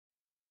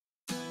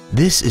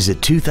This is a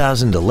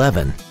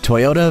 2011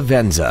 Toyota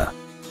Venza.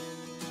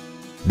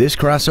 This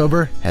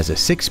crossover has a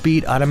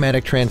 6-speed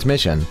automatic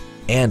transmission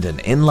and an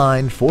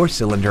inline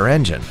 4-cylinder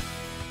engine.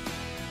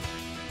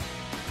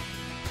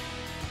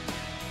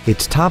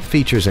 Its top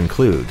features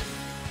include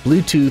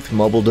Bluetooth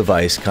mobile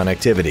device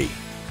connectivity,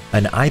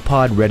 an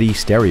iPod-ready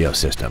stereo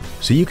system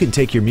so you can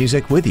take your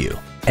music with you,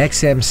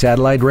 XM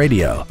satellite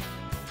radio,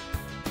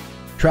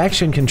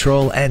 traction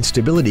control and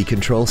stability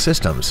control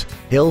systems,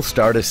 hill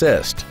start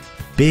assist,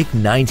 big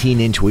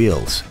 19-inch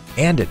wheels,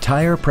 and a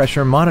tire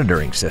pressure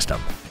monitoring system.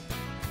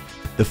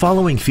 The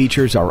following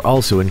features are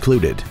also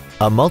included: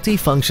 a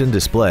multi-function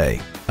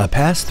display, a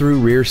pass-through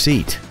rear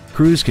seat,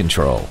 cruise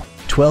control,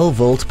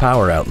 12-volt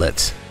power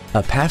outlets,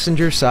 a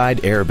passenger side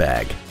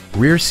airbag,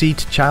 rear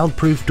seat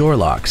child-proof door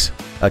locks,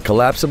 a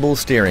collapsible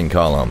steering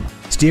column,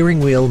 steering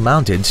wheel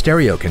mounted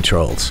stereo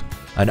controls,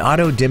 an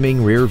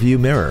auto-dimming rear view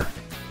mirror,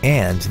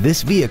 and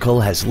this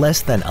vehicle has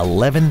less than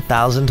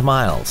 11,000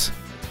 miles.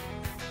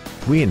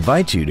 We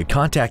invite you to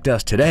contact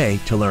us today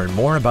to learn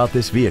more about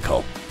this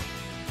vehicle.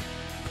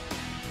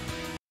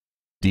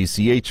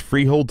 DCH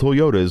Freehold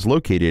Toyota is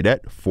located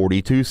at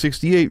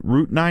 4268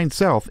 Route 9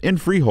 South in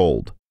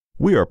Freehold.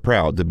 We are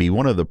proud to be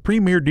one of the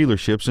premier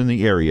dealerships in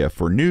the area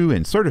for new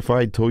and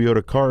certified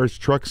Toyota cars,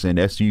 trucks, and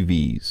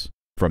SUVs.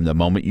 From the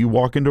moment you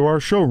walk into our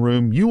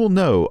showroom, you will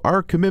know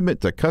our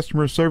commitment to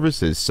customer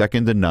service is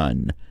second to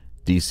none.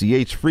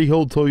 DCH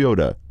Freehold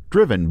Toyota,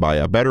 driven by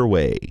a better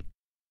way.